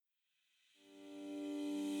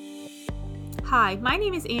Hi, my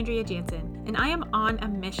name is Andrea Jansen, and I am on a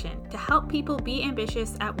mission to help people be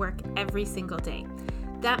ambitious at work every single day.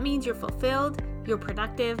 That means you're fulfilled, you're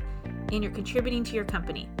productive, and you're contributing to your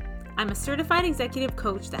company. I'm a certified executive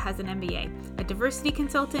coach that has an MBA, a diversity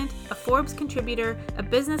consultant, a Forbes contributor, a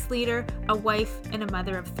business leader, a wife, and a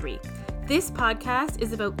mother of 3. This podcast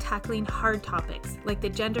is about tackling hard topics like the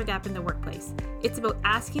gender gap in the workplace. It's about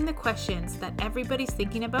asking the questions that everybody's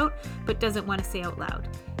thinking about but doesn't want to say out loud.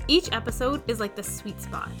 Each episode is like the sweet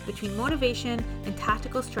spot between motivation and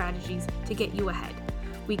tactical strategies to get you ahead.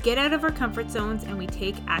 We get out of our comfort zones and we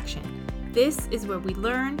take action. This is where we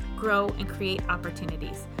learn, grow, and create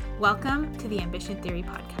opportunities. Welcome to the Ambition Theory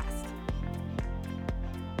Podcast.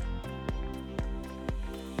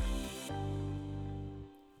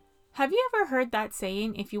 Have you ever heard that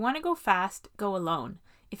saying, if you want to go fast, go alone.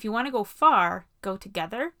 If you want to go far, go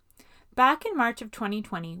together? Back in March of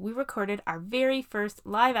 2020, we recorded our very first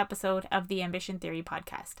live episode of the Ambition Theory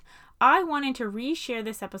podcast. I wanted to reshare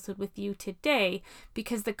this episode with you today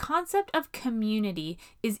because the concept of community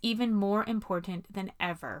is even more important than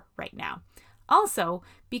ever right now. Also,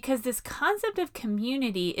 because this concept of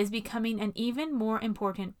community is becoming an even more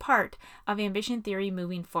important part of Ambition Theory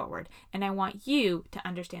moving forward, and I want you to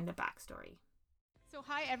understand the backstory. So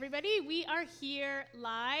hi everybody, we are here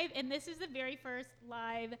live, and this is the very first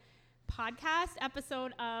live podcast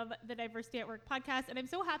episode of the Diversity at Work podcast, and I'm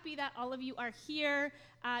so happy that all of you are here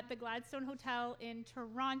at the Gladstone Hotel in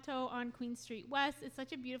Toronto on Queen Street West. It's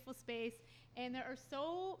such a beautiful space, and there are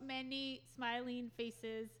so many smiling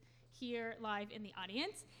faces here live in the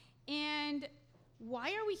audience. And why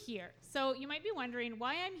are we here? So you might be wondering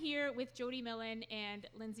why I'm here with Jody Millen and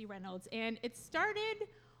Lindsay Reynolds, and it started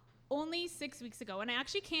only 6 weeks ago, and I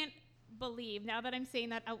actually can't believe now that I'm saying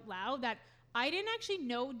that out loud that I didn't actually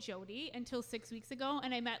know Jody until 6 weeks ago,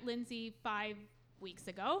 and I met Lindsay 5 weeks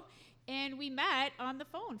ago, and we met on the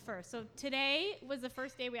phone first. So today was the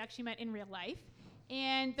first day we actually met in real life,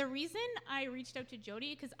 and the reason I reached out to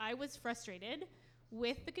Jody because I was frustrated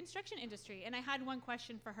with the construction industry, and I had one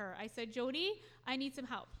question for her. I said, Jody, I need some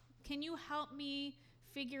help. Can you help me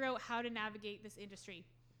figure out how to navigate this industry?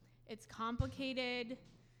 It's complicated.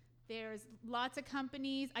 There's lots of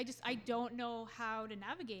companies. I don't know how to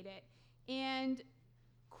navigate it. And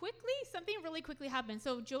something really quickly happened.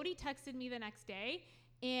 So Jody texted me the next day,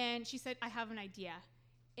 and she said, I have an idea.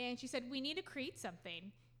 And she said, we need to create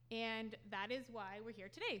something. And that is why we're here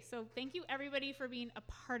today. So thank you, everybody, for being a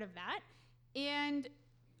part of that. And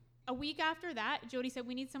a week after that, Jody said,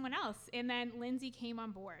 we need someone else. And then Lindsay came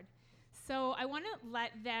on board. So I want to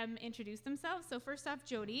let them introduce themselves. So first off,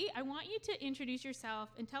 Jody, I want you to introduce yourself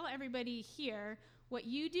and tell everybody here what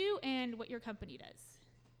you do and what your company does.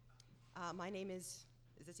 My name is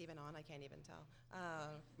this even on? I can't even tell.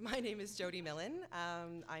 My name is Jody Millen.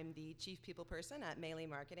 I'm the Chief People Person at Melee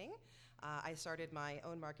Marketing. I started my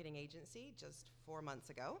own marketing agency just 4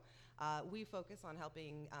 months ago. We focus on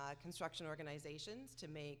helping construction organizations to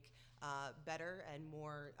make better and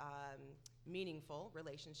more meaningful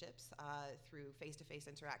relationships through face-to-face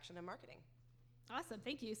interaction and marketing. Awesome,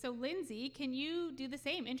 thank you. So Lindsay, can you do the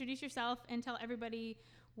same? Introduce yourself and tell everybody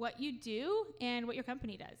what you do and what your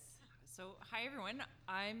company does. So, hi everyone,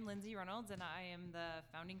 I'm Lindsay Reynolds, and I am the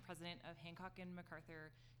founding president of Hancock and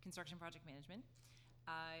MacArthur Construction Project Management.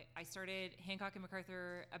 I started Hancock and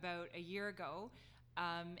MacArthur about a year ago,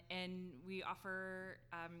 and we offer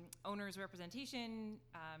owners representation,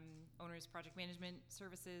 owners project management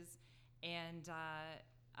services, and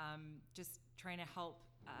just trying to help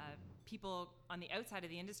people on the outside of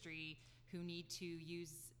the industry who need to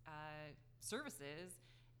use services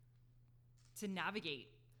to navigate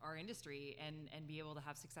our industry and be able to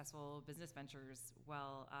have successful business ventures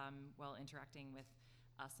while interacting with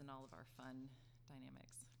us and all of our fun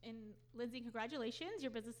dynamics. And Lindsay, congratulations. Your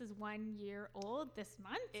business is 1 year old this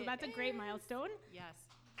month, so that's a great milestone. Yes.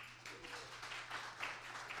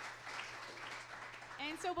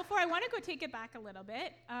 And so before I want to go take it back a little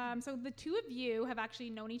bit, so the two of you have actually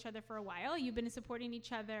known each other for a while. You've been supporting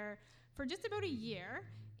each other for just about a year.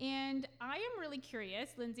 And I am really curious,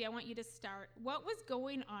 Lindsay, I want you to start. What was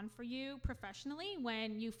going on for you professionally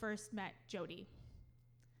when you first met Jody?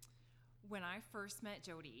 When I first met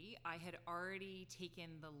Jody, I had already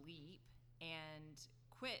taken the leap and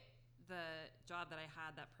quit the job that I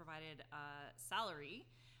had that provided a salary,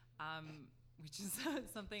 which is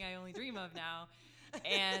something I only dream of now.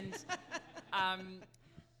 And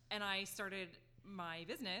I started my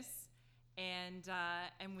business and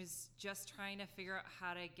was just trying to figure out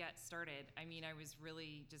how to get started. I mean, I was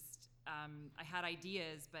really just I had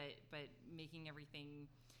ideas, but making everything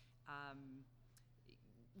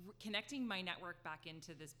connecting my network back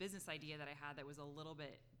into this business idea that I had that was a little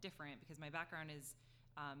bit different, because my background is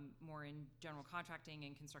more in general contracting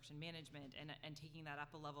and construction management, and taking that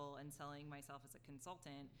up a level and selling myself as a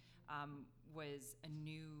consultant was a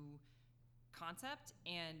new concept,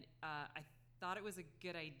 and I thought it was a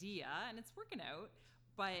good idea, and it's working out.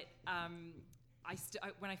 But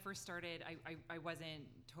when I first started, I wasn't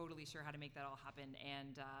totally sure how to make that all happen,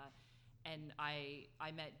 and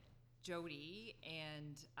I met Jody,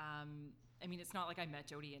 and I mean, it's not like I met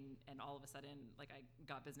Jody and all of a sudden, like, I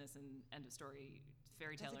got business and end of story,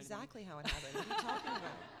 fairy tale. That's exactly how it happened. What are you talking about?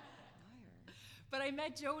 Liar. But I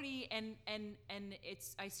met Jody, and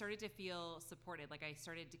I started to feel supported. Like, I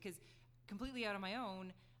started to, because completely out on my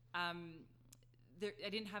own, I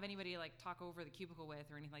didn't have anybody to, like, talk over the cubicle with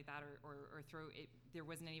or anything like that, or throw it. There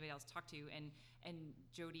wasn't anybody else to talk to, and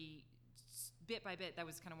Jody, bit by bit, that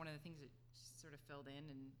was kind of one of the things that sort of filled in,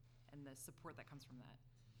 and the support that comes from that.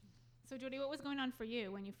 So Jody, what was going on for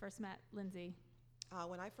you when you first met Lindsay?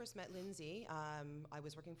 When I first met Lindsay, I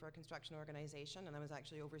was working for a construction organization, and I was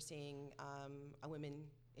actually overseeing a Women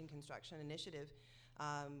in Construction initiative.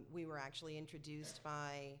 We were actually introduced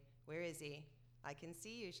by, where is he? I can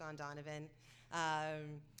see you, Sean Donovan.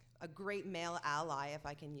 A great male ally, if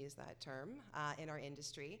I can use that term, in our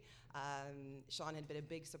industry. Sean had been a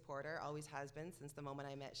big supporter, always has been since the moment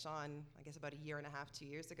I met Sean, I guess about 1.5 years, 2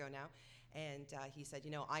 years ago now. And he said,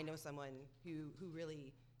 I know someone who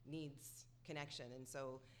really needs connection. And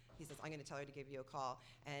so he says, I'm going to tell her to give you a call.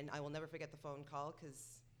 And I will never forget the phone call,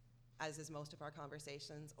 because as is most of our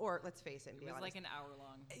conversations, or let's face it, it was honest, like an hour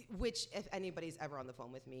long. Which, if anybody's ever on the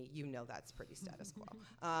phone with me, that's pretty status quo.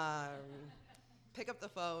 Pick up the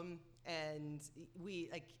phone, and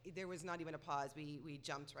there was not even a pause. We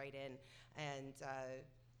jumped right in, and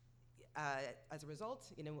as a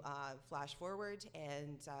result, flash forward,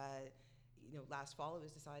 and last fall it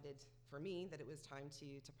was decided for me that it was time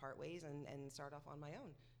to part ways and start off on my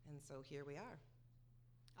own, and so here we are.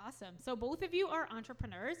 Awesome. So both of you are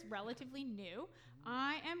entrepreneurs, relatively new.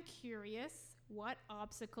 I am curious what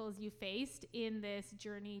obstacles you faced in this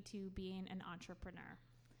journey to being an entrepreneur.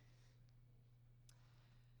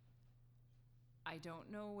 I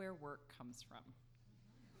don't know where work comes from.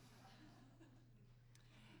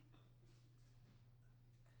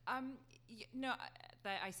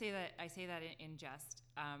 I say that in jest.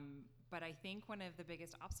 But I think one of the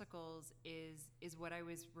biggest obstacles is what I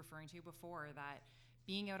was referring to before, that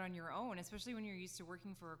being out on your own, especially when you're used to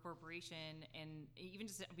working for a corporation, and even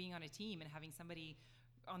just being on a team and having somebody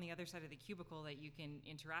on the other side of the cubicle that you can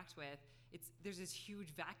interact with, there's this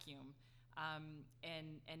huge vacuum.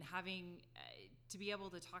 And having to be able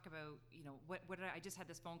to talk about, what did I just had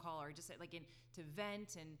this phone call, or just to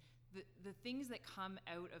vent, and the things that come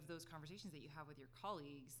out of those conversations that you have with your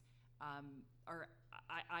colleagues are,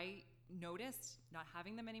 I noticed, not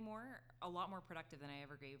having them anymore, a lot more productive than I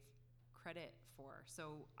ever gave credit for.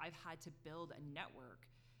 So I've had to build a network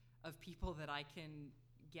of people that I can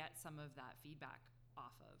get some of that feedback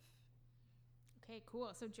off of. Okay,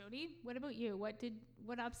 cool. So Jody, what about you?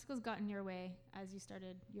 What obstacles got in your way as you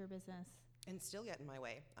started your business? And still get in my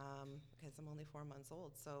way, because I'm only 4 months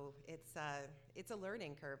old. So it's a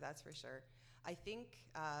learning curve, that's for sure. I think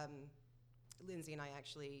Lindsay and I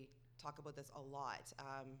actually talk about this a lot,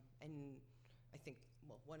 and I think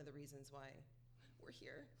one of the reasons why we're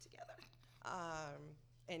here together,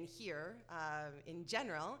 and here in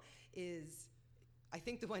general, is I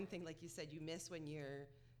think the one thing, like you said, you miss when you're,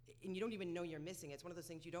 and you don't even know you're missing it. It's one of those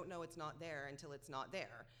things you don't know it's not there until it's not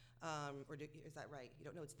there. Is that right? You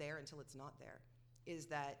don't know it's there until it's not there. Is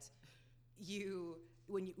that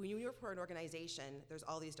when you work for an organization, there's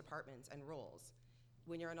all these departments and roles.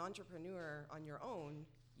 When you're an entrepreneur on your own,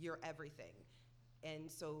 you're everything. And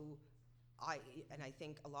so I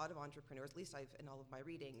think a lot of entrepreneurs, at least in all of my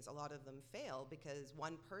readings, a lot of them fail because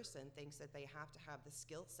one person thinks that they have to have the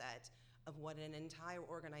skill set of what an entire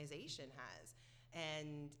organization has.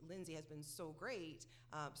 And Lindsay has been so great.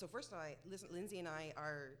 So first of all, Lindsay and I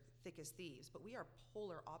are thick as thieves, but we are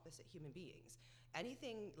polar opposite human beings.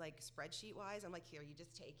 Anything like spreadsheet-wise, I'm like, here, you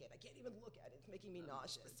just take it. I can't even look at it. It's making me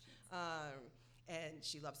nauseous. And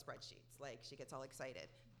she loves spreadsheets. Like, she gets all excited.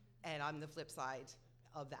 And I'm the flip side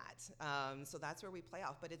of that. So that's where we play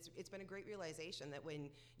off. But it's been a great realization that when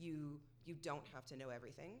you don't have to know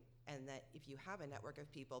everything, and that if you have a network of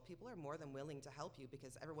people are more than willing to help you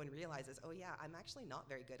because everyone realizes, oh yeah, I'm actually not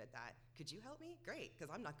very good at that. Could you help me? Great,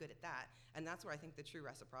 because I'm not good at that. And that's where I think the true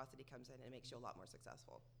reciprocity comes in, and it makes you a lot more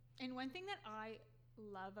successful. And one thing that I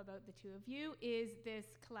love about the two of you is this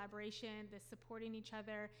collaboration, this supporting each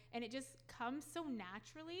other, and it just comes so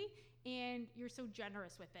naturally, and you're so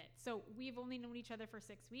generous with it. So we've only known each other for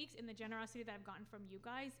 6 weeks, and the generosity that I've gotten from you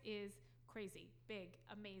guys is crazy, big,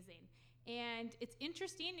 amazing. And it's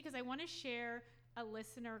interesting because I want to share a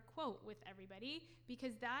listener quote with everybody,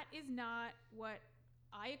 because that is not what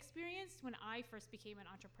I experienced when I first became an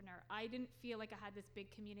entrepreneur. I didn't feel like I had this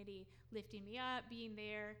big community lifting me up, being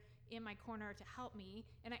there in my corner to help me.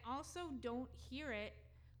 And I also don't hear it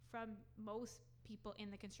from most people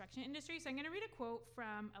in the construction industry. So I'm going to read a quote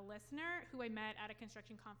from a listener who I met at a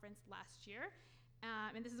construction conference last year.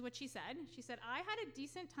 And this is what she said. She said, "I had a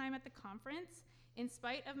decent time at the conference in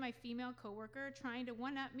spite of my female coworker trying to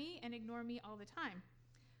one-up me and ignore me all the time.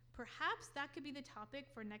 Perhaps that could be the topic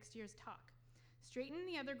for next year's talk. Straightening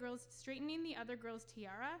the other girl's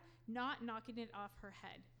tiara, not knocking it off her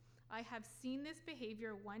head. I have seen this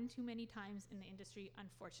behavior one too many times in the industry,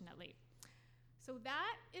 unfortunately." So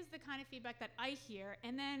that is the kind of feedback that I hear.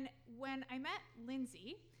 And then when I met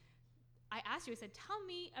Lindsay, I asked you, I said, "Tell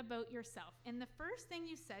me about yourself." And the first thing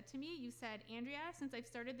you said to me, you said, "Andrea, since I've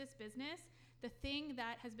started this business, the thing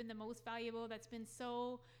that has been the most valuable, that's been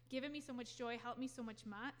so, given me so much joy, helped me so much,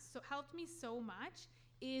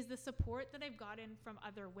 is the support that I've gotten from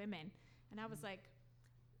other women." And I was like,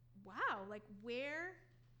 wow, like, where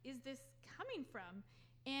is this coming from?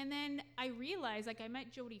 And then I realized, like, I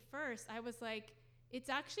met Jody first. I was like, it's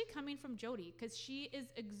actually coming from Jody, because she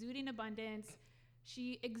is exuding abundance.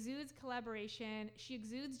 She exudes collaboration. She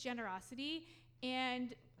exudes generosity.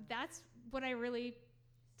 And that's what I really,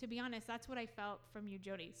 to be honest, that's what I felt from you,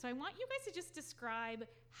 Jody. So I want you guys to just describe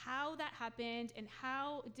how that happened, and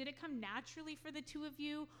how did it come naturally for the two of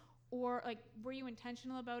you, or like, were you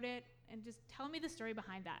intentional about it? And just tell me the story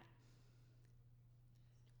behind that.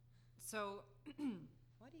 So,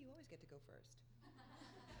 Why do you always get to go first?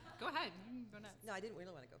 go ahead. You can go nuts. No, I didn't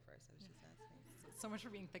really want to go first. I was just asking. So much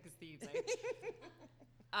for being thick as thieves. Eh?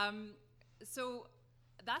 So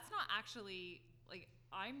that's not actually like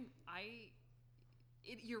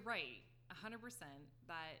you're right, 100%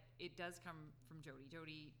 that it does come from Jody.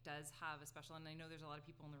 Jody does have a special, and I know there's a lot of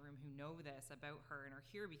people in the room who know this about her and are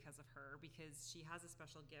here because of her, because she has a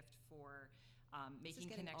special gift for making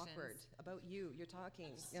This is connections. awkward about you. You're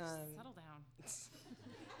talking. Just settle down.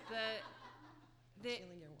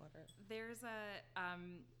 Chilling your water. There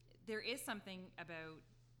is something about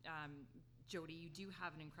Jody. You do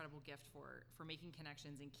have an incredible gift for making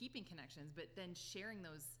connections and keeping connections, but then sharing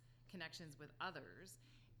those connections with others.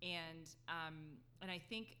 And I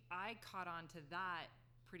think I caught on to that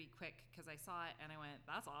pretty quick, because I saw it and I went,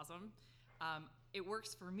 that's awesome. It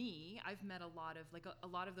works for me. I've met a lot of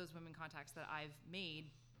those women contacts that I've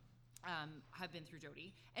made have been through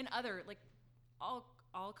Jody, and other, like, all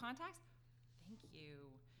contacts. Thank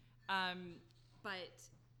you. But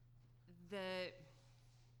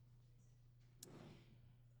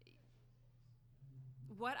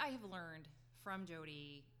what I have learned from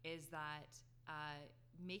Jody is that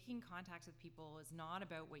making contacts with people is not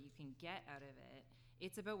about what you can get out of it.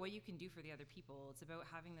 It's about what you can do for the other people. It's about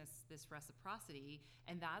having this reciprocity,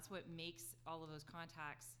 and that's what makes all of those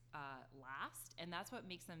contacts last, and that's what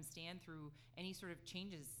makes them stand through any sort of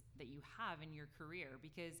changes that you have in your career,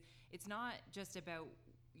 because it's not just about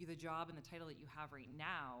the job and the title that you have right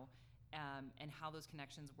now and how those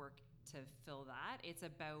connections work to fill that. It's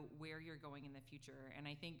about where you're going in the future, and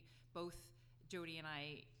I think both Jody and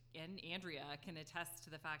I and Andrea can attest to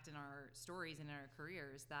the fact in our stories and in our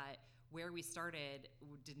careers that where we started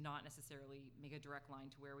did not necessarily make a direct line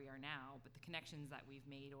to where we are now, but the connections that we've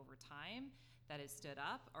made over time that has stood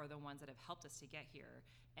up are the ones that have helped us to get here.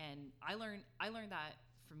 And I learned that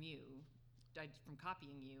from you, from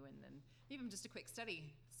copying you, and then even just a quick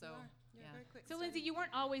study. So You're yeah. very quick. So Lindsay, you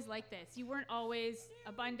weren't always like this. You weren't always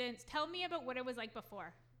abundance. Tell me about what it was like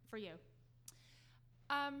before for you.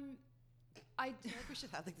 I feel like we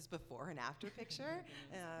should have like this before and after picture.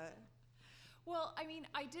 Well, I mean,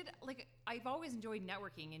 I've always enjoyed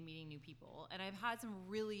networking and meeting new people, and I've had some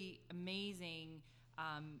really amazing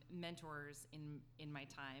mentors in my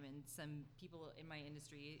time, and some people in my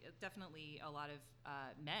industry, definitely a lot of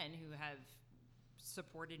men who have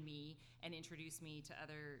supported me and introduced me to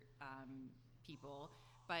other people,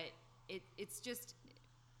 but it's just...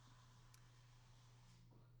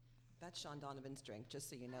 That's Sean Donovan's drink, just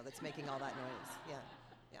so you know, that's making all that noise. Yeah.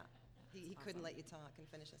 He couldn't let you talk and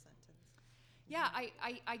finish a sentence. Yeah,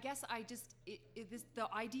 I guess I just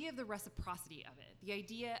the idea of the reciprocity of it, the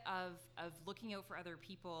idea of looking out for other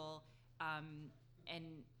people,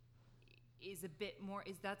 and is a bit more,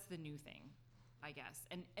 that's the new thing, I guess,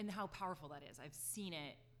 and how powerful that is. I've seen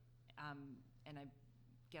it I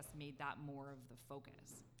guess made that more of the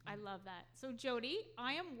focus. I love that. So Jody,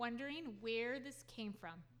 I am wondering where this came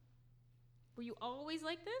from. Were you always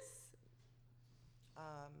like this?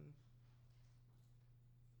 I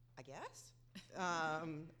guess. I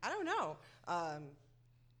don't know.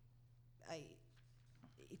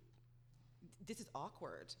 This is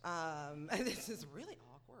awkward. This is really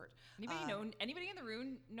awkward. Anybody in the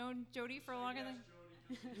room known Jody for longer than?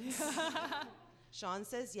 Sean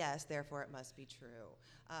says yes, therefore it must be true.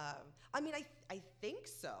 I mean, I think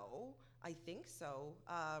so. I think so.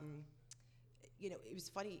 It was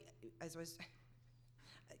funny as I was.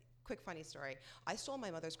 Quick funny story. I stole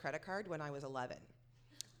my mother's credit card when I was 11.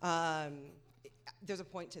 There's a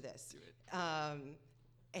point to this. Do it.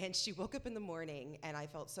 And she woke up in the morning, and I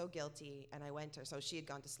felt so guilty, and I went to her. So she had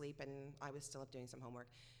gone to sleep, and I was still up doing some homework.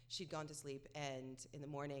 She'd gone to sleep, and in the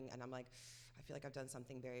morning, and I'm like, I feel like I've done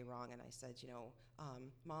something very wrong. And I said,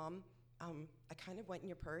 Mom, I kind of went in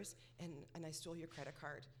your purse, and I stole your credit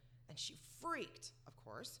card. And she freaked, of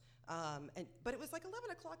course. But it was like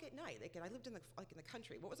 11 o'clock at night. Like, and I lived in the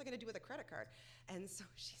country. What was I going to do with a credit card? And so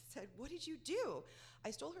she said, "What did you do?"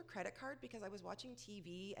 I stole her credit card because I was watching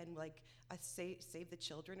TV and like a Save the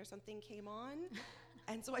Children or something came on,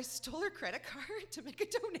 and so I stole her credit card to make a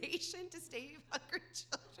donation to Save Hungry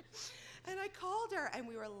Children. And I called her, and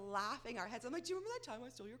we were laughing our heads. I'm like, "Do you remember that time I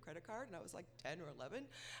stole your credit card?" And I was like 10 or 11.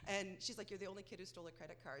 And she's like, "You're the only kid who stole a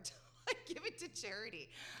credit card. So I give it to charity."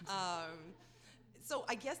 So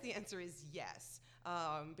I guess the answer is yes,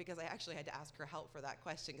 because I actually had to ask her help for that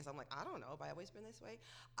question because I'm like, I don't know, have I always been this way?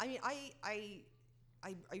 I mean, I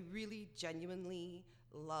really genuinely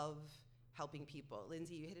love helping people.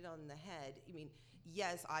 Lindsay, you hit it on the head. I mean,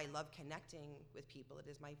 yes, I love connecting with people. It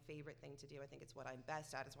is my favorite thing to do. I think it's what I'm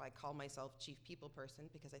best at. It's why I call myself Chief People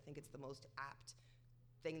Person, because I think it's the most apt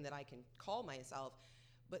thing that I can call myself.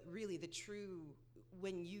 But really,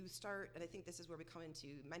 when you start, and I think this is where we come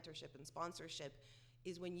into mentorship and sponsorship,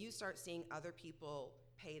 is when you start seeing other people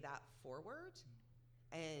pay that forward,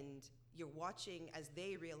 and you're watching as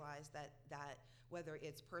they realize that whether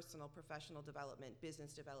it's personal, professional development,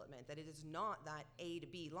 business development, that it is not that A to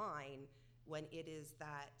B line, when it is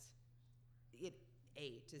that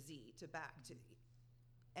A to Z to back to,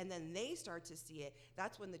 and then they start to see it.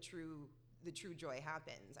 That's when the true joy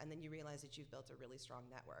happens, and then you realize that you've built a really strong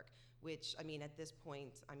network, which, I mean, at this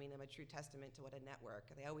point, I'm a true testament to what a network.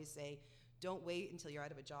 They always say, don't wait until you're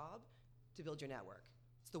out of a job to build your network.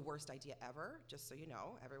 It's the worst idea ever, just so you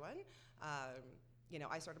know, everyone.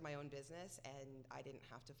 I started my own business, and I didn't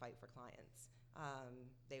have to fight for clients.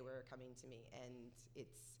 They were coming to me, and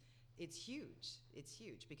it's huge. It's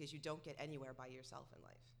huge because you don't get anywhere by yourself in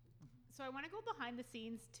life. So I want to go behind the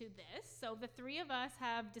scenes to this. So the three of us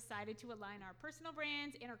have decided to align our personal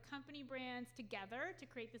brands and our company brands together to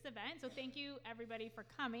create this event. So thank you, everybody, for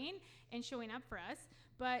coming and showing up for us.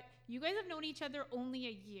 But you guys have known each other only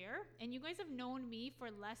a year, and you guys have known me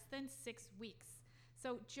for less than 6 weeks.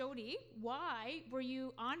 So Jody, why were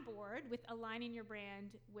you on board with aligning your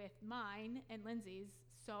brand with mine and Lindsay's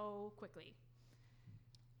so quickly?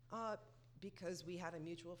 Because we had a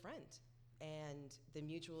mutual friend. And the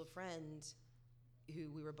mutual friend who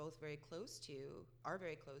we were both very close to,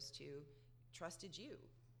 trusted you.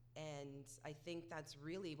 And I think that's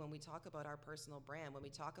really when we talk about our personal brand, when we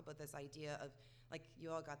talk about this idea of, like, you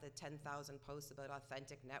all got the 10,000 posts about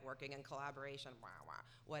authentic networking and collaboration,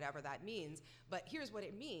 whatever that means. But here's what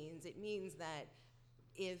it means. It means that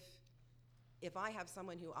if I have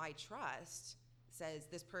someone who I trust says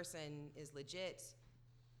this person is legit,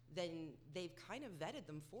 then they've kind of vetted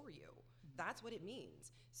them for you. That's what it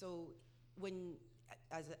means. So when,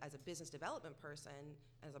 as a business development person,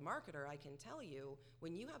 as a marketer, I can tell you,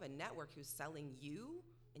 when you have a network who's selling you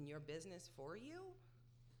and your business for you,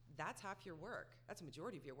 that's half your work. That's a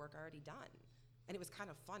majority of your work already done. And it was kind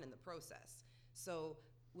of fun in the process. So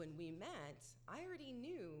when we met, I already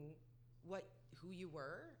knew who you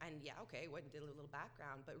were, and went and did a little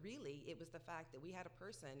background, but really it was the fact that we had a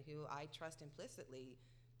person who I trust implicitly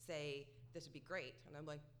say, this would be great. And I'm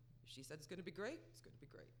like, she said it's going to be great, it's going to be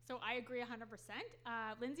great. So I agree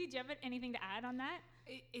 100%. Lindsay, do you have anything to add on that?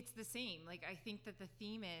 It's the same. Like, I think that the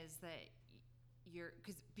theme is that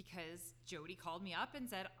because Jody called me up and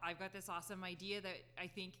said, I've got this awesome idea that I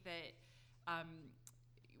think that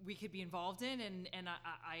we could be involved in, and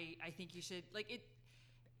I think you should, like, it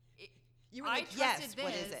you were like, yes,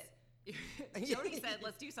 what is it? Jody said,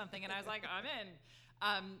 let's do something, and I was like, I'm in.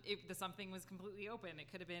 The something was completely open. It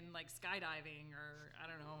could have been like skydiving or I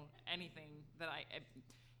don't know, anything that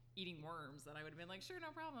eating worms that I would have been like, sure, no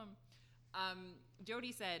problem.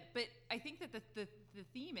 Jody said, but I think that the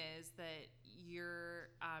theme is that you're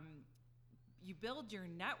you build your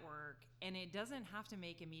network, and it doesn't have to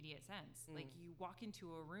make immediate sense. Like, you walk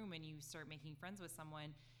into a room and you start making friends with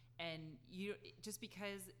someone, and you just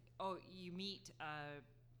because you meet a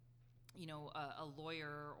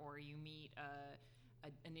lawyer, or you meet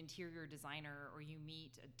an interior designer, or you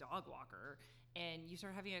meet a dog walker, and you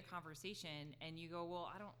start having a conversation, and you go, well,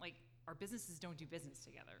 I don't like, our businesses don't do business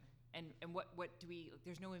together. And what do we,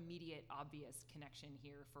 there's no immediate obvious connection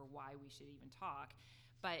here for why we should even talk.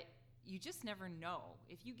 But you just never know.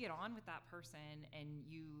 If you get on with that person and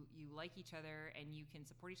you like each other and you can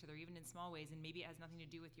support each other even in small ways, and maybe it has nothing to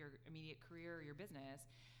do with your immediate career or your business,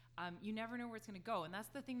 you never know where it's going to go. And that's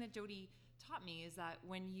the thing that Jody taught me, is that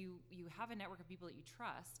when you have a network of people that you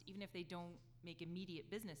trust, even if they don't make immediate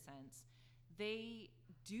business sense, they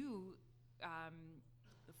do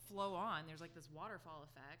flow on. There's like this waterfall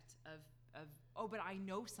effect of but I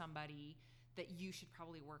know somebody that you should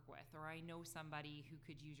probably work with, or I know somebody who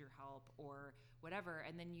could use your help, or whatever.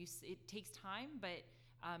 And then it takes time, but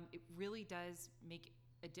it really does make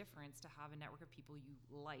a difference to have a network of people you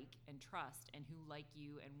like and trust, and who like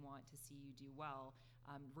you and want to see you do well,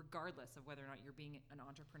 regardless of whether or not you're being an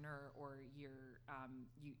entrepreneur or you're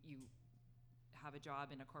you have a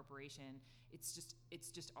job in a corporation. It's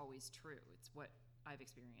just always true. It's what I've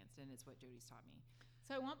experienced, and it's what Jody's taught me.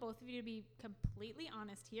 So I want both of you to be completely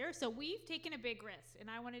honest here. So we've taken a big risk, and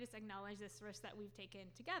I want to just acknowledge this risk that we've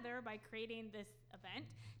taken together by creating this event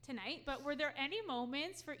tonight. But were there any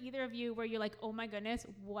moments for either of you where you're like, oh my goodness,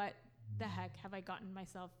 what the heck have I gotten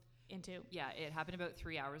myself into? Yeah, it happened about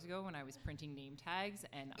 3 hours ago when I was printing name tags,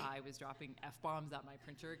 and I was dropping F-bombs at my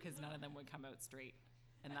printer because none of them would come out straight.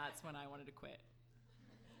 And that's when I wanted to quit.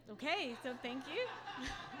 Okay, so thank you.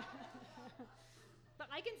 But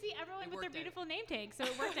I can see everyone with their beautiful name tags, so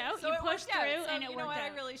it worked out. So you it pushed worked out. through, So and it you worked know what?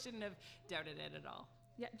 out. I really shouldn't have doubted it at all.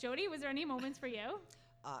 Yeah, Jody, was there any moments for you?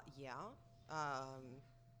 Yeah.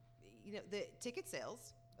 The ticket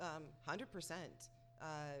sales, 100%.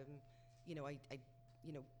 I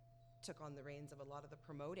took on the reins of a lot of the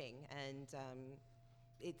promoting, and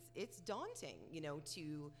it's daunting,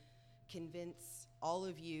 to convince all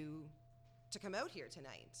of you to come out here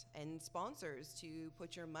tonight, and sponsors to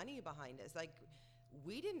put your money behind us. Like,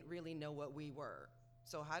 we didn't really know what we were.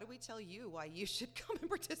 So how do we tell you why you should come and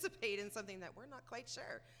participate in something that we're not quite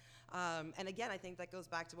sure? And again, I think that goes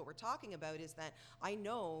back to what we're talking about, is that I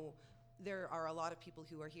know there are a lot of people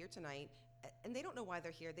who are here tonight, and they don't know why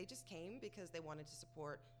they're here. They just came because they wanted to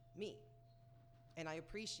support me. And I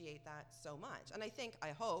appreciate that so much. And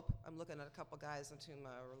I hope, I'm looking at a couple guys to my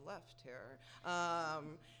left here,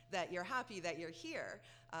 that you're happy that you're here,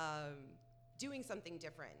 doing something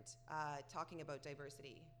different, talking about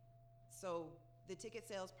diversity. So the ticket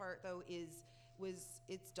sales part, though,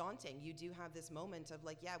 it's daunting. You do have this moment of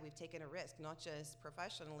like, yeah, we've taken a risk, not just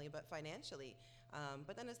professionally, but financially.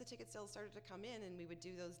 But then as the ticket sales started to come in and we would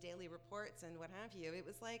do those daily reports and what have you, it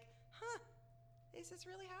was like, is this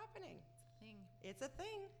really happening? It's a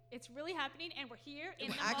thing. It's really happening, and we're here in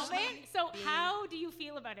the actually moment. So how do you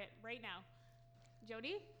feel about it right now?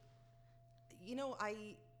 Jody?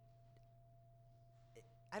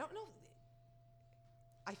 I don't know.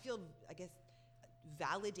 I feel, I guess,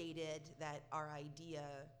 validated that our idea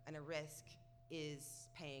and a risk is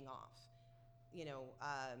paying off,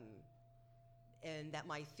 and that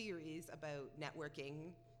my theories about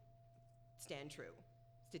networking stand true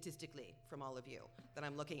statistically from all of you that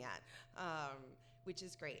I'm looking at, which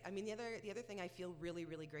is great. I mean, the other thing I feel really,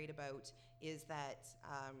 really great about is that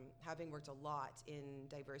having worked a lot in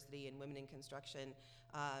diversity and women in construction,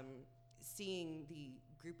 seeing the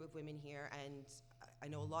group of women here, and I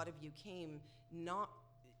know a lot of you came not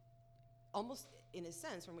almost in a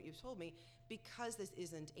sense from what you've told me, because this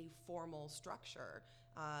isn't a formal structure.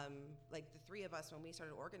 Like the three of us, when we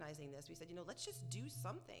started organizing this, we said, let's just do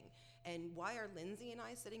something. And why are Lindsay and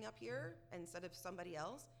I sitting up here instead of somebody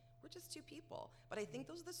else? We're just two people. But I think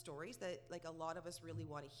those are the stories that like a lot of us really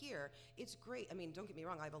want to hear. It's great. I mean, don't get me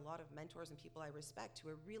wrong. I have a lot of mentors and people I respect who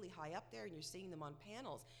are really high up there, and you're seeing them on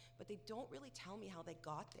panels, but they don't really tell me how they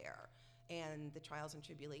got there and the trials and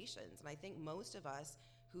tribulations. And I think most of us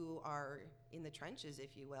who are in the trenches,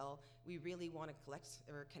 if you will, we really want to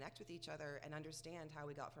connect with each other and understand how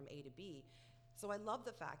we got from A to B. So I love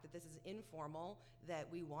the fact that this is informal, that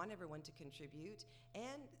we want everyone to contribute,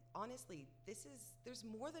 and honestly, there's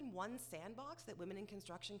more than one sandbox that women in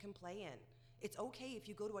construction can play in. It's okay if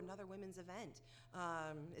you go to another women's event.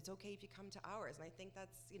 It's okay if you come to ours, and I think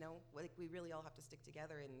that's, like we really all have to stick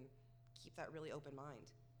together and keep that really open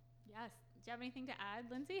mind. Yes. Do you have anything to add,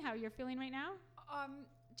 Lindsay, how you're feeling right now?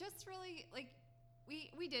 Just really, like,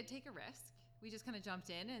 we did take a risk. we just kind of jumped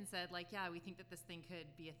in and said, like, yeah, we think that this thing could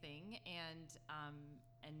be a thing, and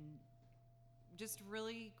just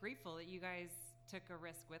really grateful that you guys took a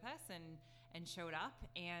risk with us and showed up.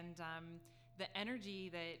 And the energy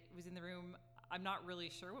that was in the room, I'm not really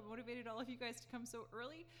sure what motivated all of you guys to come so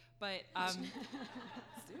early, but Seriously.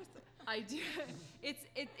 I do.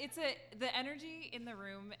 The energy in the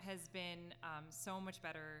room has been so much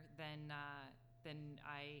better than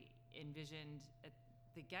I envisioned at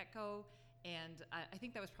the get-go. And I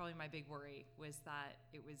think that was probably my big worry, was that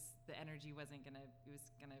the energy was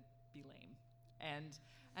gonna be lame. And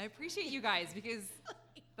I appreciate you guys, because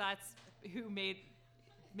that's who make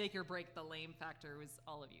or break the lame factor was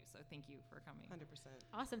all of you. So thank you for coming. 100%.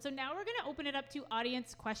 Awesome. So now we're going to open it up to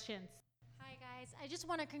audience questions. Hi guys, I just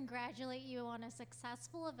want to congratulate you on a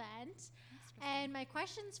successful event. And my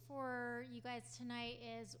questions for you guys tonight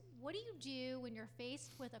is, what do you do when you're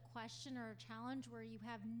faced with a question or a challenge where you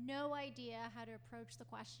have no idea how to approach the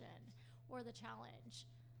question or the challenge?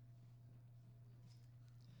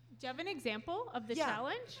 Do you have an example of the Yeah.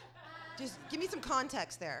 challenge? Just give me some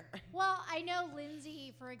context there. Well, I know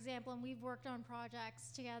Lindsay, for example, and we've worked on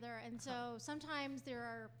projects together, and so sometimes there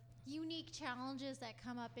are unique challenges that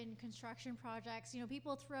come up in construction projects. You know,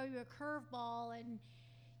 people throw you a curveball, and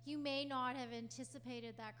you may not have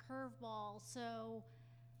anticipated that curveball. So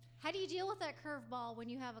how do you deal with that curveball when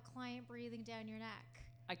you have a client breathing down your neck?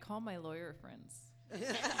 I call my lawyer friends. Well,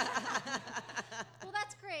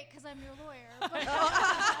 that's great, because I'm your lawyer.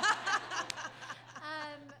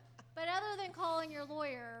 But other than calling your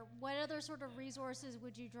lawyer, what other sort of resources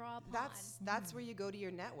would you draw upon? That's where you go to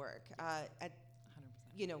your network. 100%.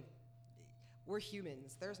 You know, we're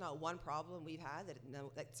humans. There's not one problem we've had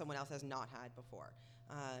that someone else has not had before.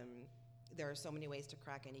 There are so many ways to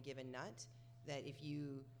crack any given nut that if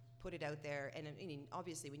you put it out there, and I mean,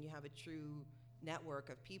 obviously when you have a true network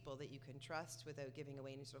of people that you can trust without giving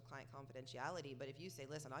away any sort of client confidentiality, but if you say,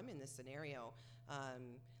 listen, I'm in this scenario,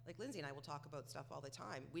 like Lindsay and I will talk about stuff all the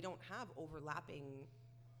time. We don't have overlapping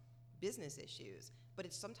business issues, but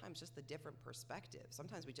it's sometimes just a different perspective.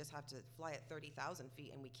 Sometimes we just have to fly at 30,000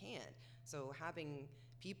 feet and we can't. So having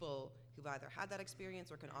people who've either had that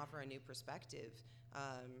experience or can offer a new perspective,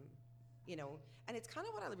 you know, and it's kind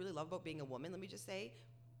of what I really love about being a woman, let me just say,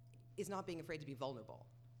 is not being afraid to be vulnerable.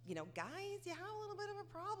 You know, guys, you have a little bit of a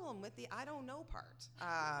problem with the I don't know part.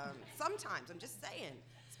 Sometimes, I'm just saying.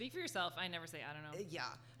 Speak for yourself. I never say I don't know.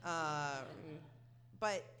 Yeah.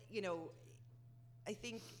 But, you know, I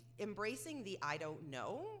think embracing the I don't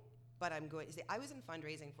know, but I'm going to say, I was in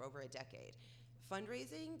fundraising for over a decade.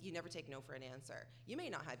 Fundraising, you never take no for an answer. You may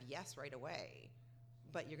not have yes right away,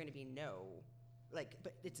 but you're going to be no.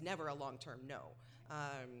 But it's never a long-term no.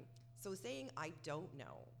 So saying I don't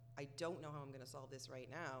know how I'm going to solve this right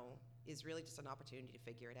now is really just an opportunity to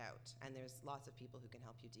figure it out. And there's lots of people who can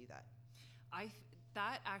help you do that.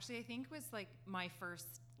 That actually, I think, was like my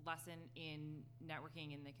first lesson in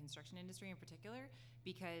networking in the construction industry in particular,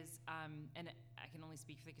 because, and I can only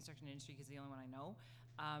speak for the construction industry because it's the only one I know,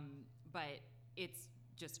 but it's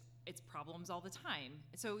problems all the time.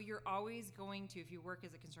 So you're always going to, if you work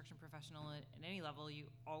as a construction professional at any level, you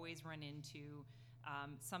always run into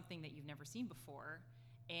something that you've never seen before.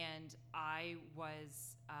 And I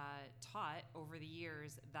was taught over the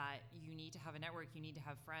years that you need to have a network, you need to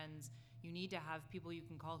have friends, you need to have people you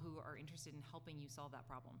can call who are interested in helping you solve that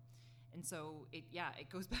problem. And so it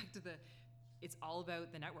goes back to it's all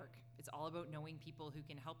about the network. It's all about knowing people who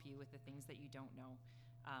can help you with the things that you don't know.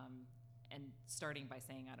 And starting by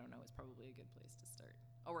saying I don't know is probably a good place to start.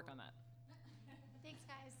 I'll work on that. Thanks,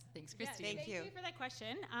 guys. Thanks, Christine. Thank you. Thank you for that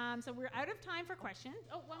question. So we're out of time for questions.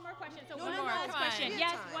 Oh, one more question. So No, one no, last come on. question. We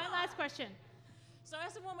Yes, have time. one last question. So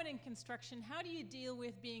as a woman in construction, how do you deal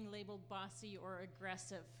with being labeled bossy or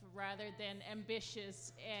aggressive rather than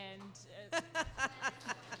ambitious and...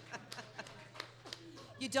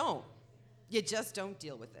 You don't. You just don't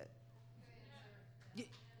deal with it.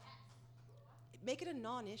 Make it a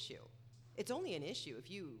non-issue. It's only an issue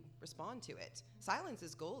if you respond to it. Silence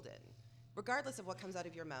is golden. Regardless of what comes out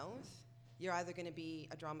of your mouth, you're either going to be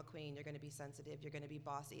a drama queen, you're going to be sensitive, you're going to be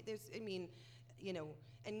bossy.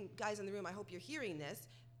 And guys in the room, I hope you're hearing this,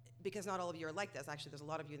 because not all of you are like this. Actually, there's a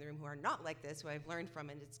lot of you in the room who are not like this, who I've learned from,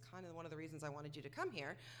 and it's kind of one of the reasons I wanted you to come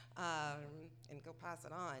here and go pass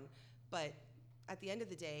it on. But at the end of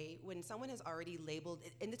the day, when someone has already labeled,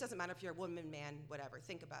 and it doesn't matter if you're a woman, man, whatever,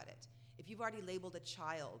 think about it. If you've already labeled a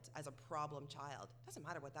child as a problem child, it doesn't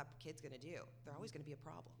matter what that kid's going to do. They're always going to be a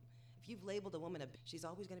problem. If you've labeled a woman she's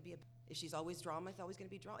always going to be if she's always drama, it's always going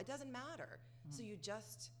to be drama. It doesn't matter. So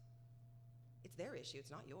it's their issue, it's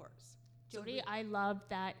not yours. Jody, I love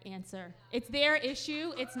that answer. It's their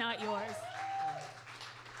issue, it's not yours.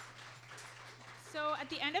 So at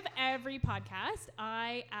the end of every podcast,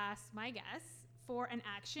 I ask my guests for an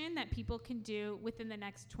action that people can do within the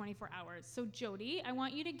next 24 hours. So Jody, I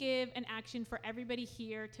want you to give an action for everybody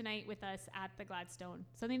here tonight with us at the Gladstone.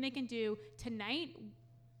 Something they can do tonight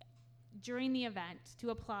during the event to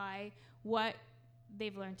apply what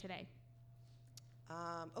they've learned today.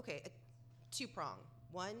 Okay, two-prong.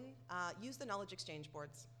 One, use the knowledge exchange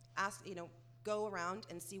boards. Ask, go around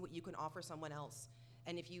and see what you can offer someone else.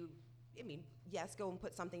 And if you, yes, go and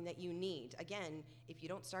put something that you need. Again, if you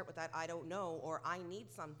don't start with that I don't know or I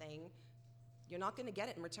need something, you're not going to get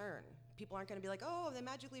it in return. People aren't going to be like, oh, they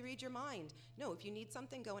magically read your mind. No, if you need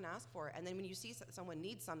something, go and ask for it. And then when you see someone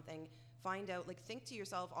needs something, find out, think to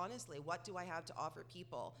yourself honestly, what do I have to offer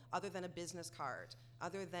people other than a business card,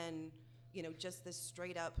 other than, just this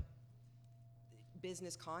straight up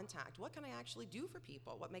business contact? What can I actually do for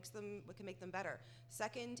people? What can make them better?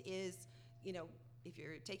 Second is, if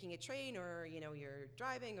you're taking a train or, you're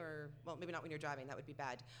driving or, well, maybe not when you're driving, that would be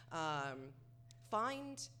bad.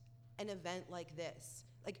 Find an event like this.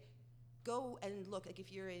 Go and look,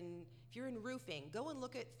 if you're in roofing, go and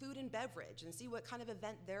look at food and beverage and see what kind of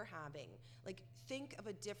event they're having. Think of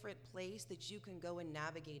a different place that you can go and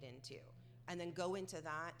navigate into, and then go into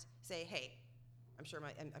that, say, hey, I'm sure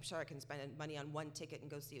I can spend money on one ticket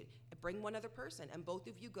and go see it. Bring one other person, and both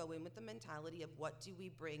of you go in with the mentality of what do we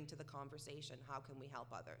bring to the conversation? How can we help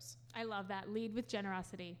others? I love that. Lead with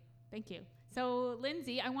generosity. Thank you. So,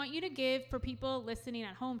 Lindsay, I want you to give, for people listening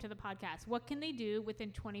at home to the podcast, what can they do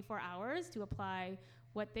within 24 hours to apply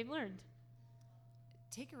what they've learned?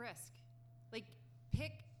 Take a risk.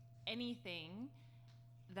 Pick anything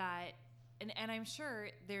that, and I'm sure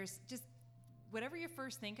there's just whatever you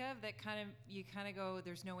first think of that you go,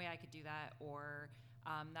 there's no way I could do that, or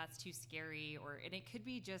that's too scary, and it could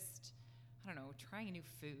be just, I don't know, trying a new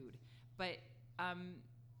food. But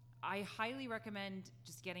I highly recommend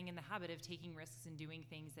just getting in the habit of taking risks and doing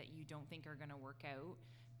things that you don't think are going to work out,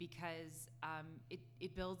 because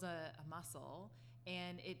it builds a muscle,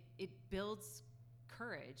 and it builds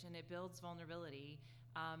courage, and it builds vulnerability,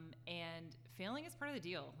 and failing is part of the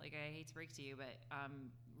deal. I hate to break it to you, but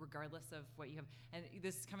regardless of what you have, and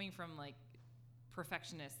this is coming from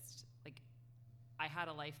perfectionist, I had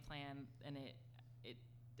a life plan and it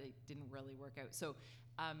didn't really work out. So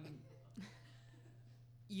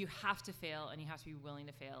you have to fail, and you have to be willing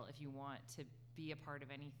to fail if you want to be a part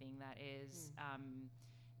of anything that is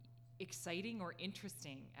exciting or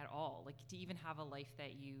interesting at all. To even have a life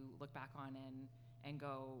that you look back on and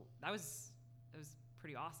go, that was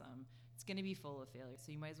pretty awesome. It's going to be full of failure,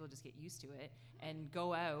 so you might as well just get used to it and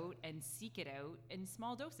go out and seek it out in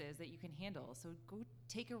small doses that you can handle. So go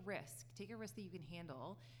take a risk that you can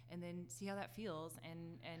handle, and then see how that feels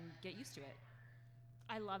and get used to it.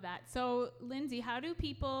 I love that. So, Lindsay, how do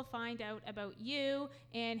people find out about you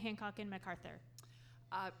and Hancock and MacArthur?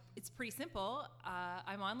 It's pretty simple.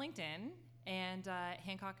 I'm on LinkedIn and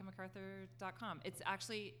HancockandMacArthur.com. It's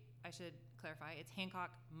actually, I should clarify, it's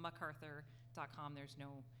HancockMacArthur.com. There's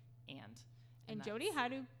no and Jody, how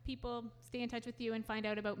do people stay in touch with you and find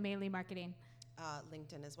out about Melee Marketing?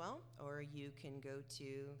 LinkedIn as well, or you can go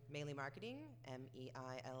to Melee Marketing,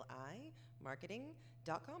 MEILI,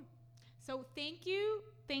 marketing.com. So thank you,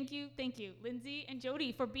 Lindsay and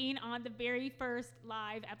Jody, for being on the very first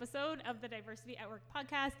live episode of the Diversity at Work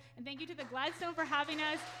podcast. And thank you to the Gladstone for having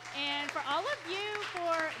us, and for all of you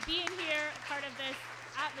for being here, part of this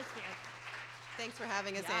atmosphere. Thanks for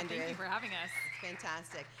having us, yeah, Andrea. Thank you for having us. It's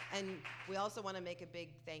fantastic. And we also want to make a big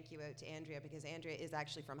thank you out to Andrea, because Andrea is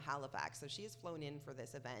actually from Halifax, so she has flown in for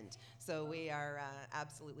this event. So we are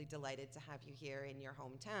absolutely delighted to have you here in your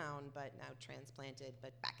hometown, but now transplanted,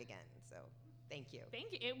 but back again. So thank you.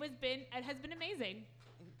 Thank you. It has been amazing.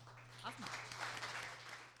 Awesome.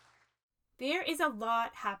 There is a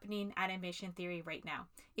lot happening at Ambition Theory right now.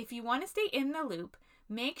 If you want to stay in the loop,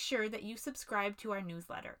 make sure that you subscribe to our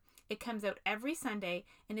newsletter. It comes out every Sunday,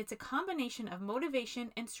 and it's a combination of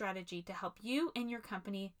motivation and strategy to help you and your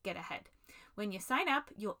company get ahead. When you sign up,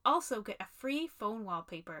 you'll also get a free phone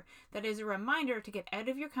wallpaper that is a reminder to get out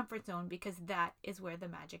of your comfort zone, because that is where the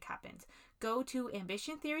magic happens. Go to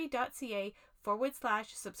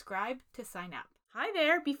ambitiontheory.ca/subscribe to sign up. Hi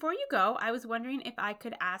there. Before you go, I was wondering if I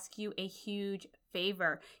could ask you a huge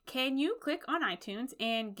favor. Can you click on iTunes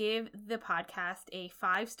and give the podcast a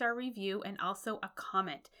 5-star review and also a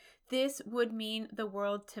comment? This would mean the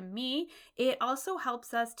world to me. It also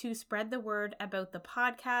helps us to spread the word about the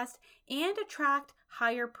podcast and attract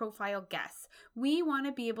higher profile guests. We want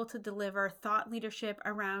to be able to deliver thought leadership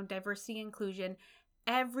around diversity and inclusion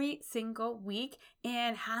every single week,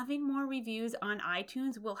 and having more reviews on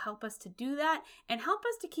iTunes will help us to do that and help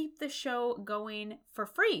us to keep the show going for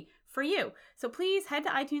free for you. So please head to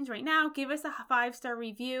iTunes right now, give us a 5-star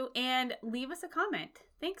review, and leave us a comment.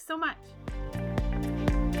 Thanks so much.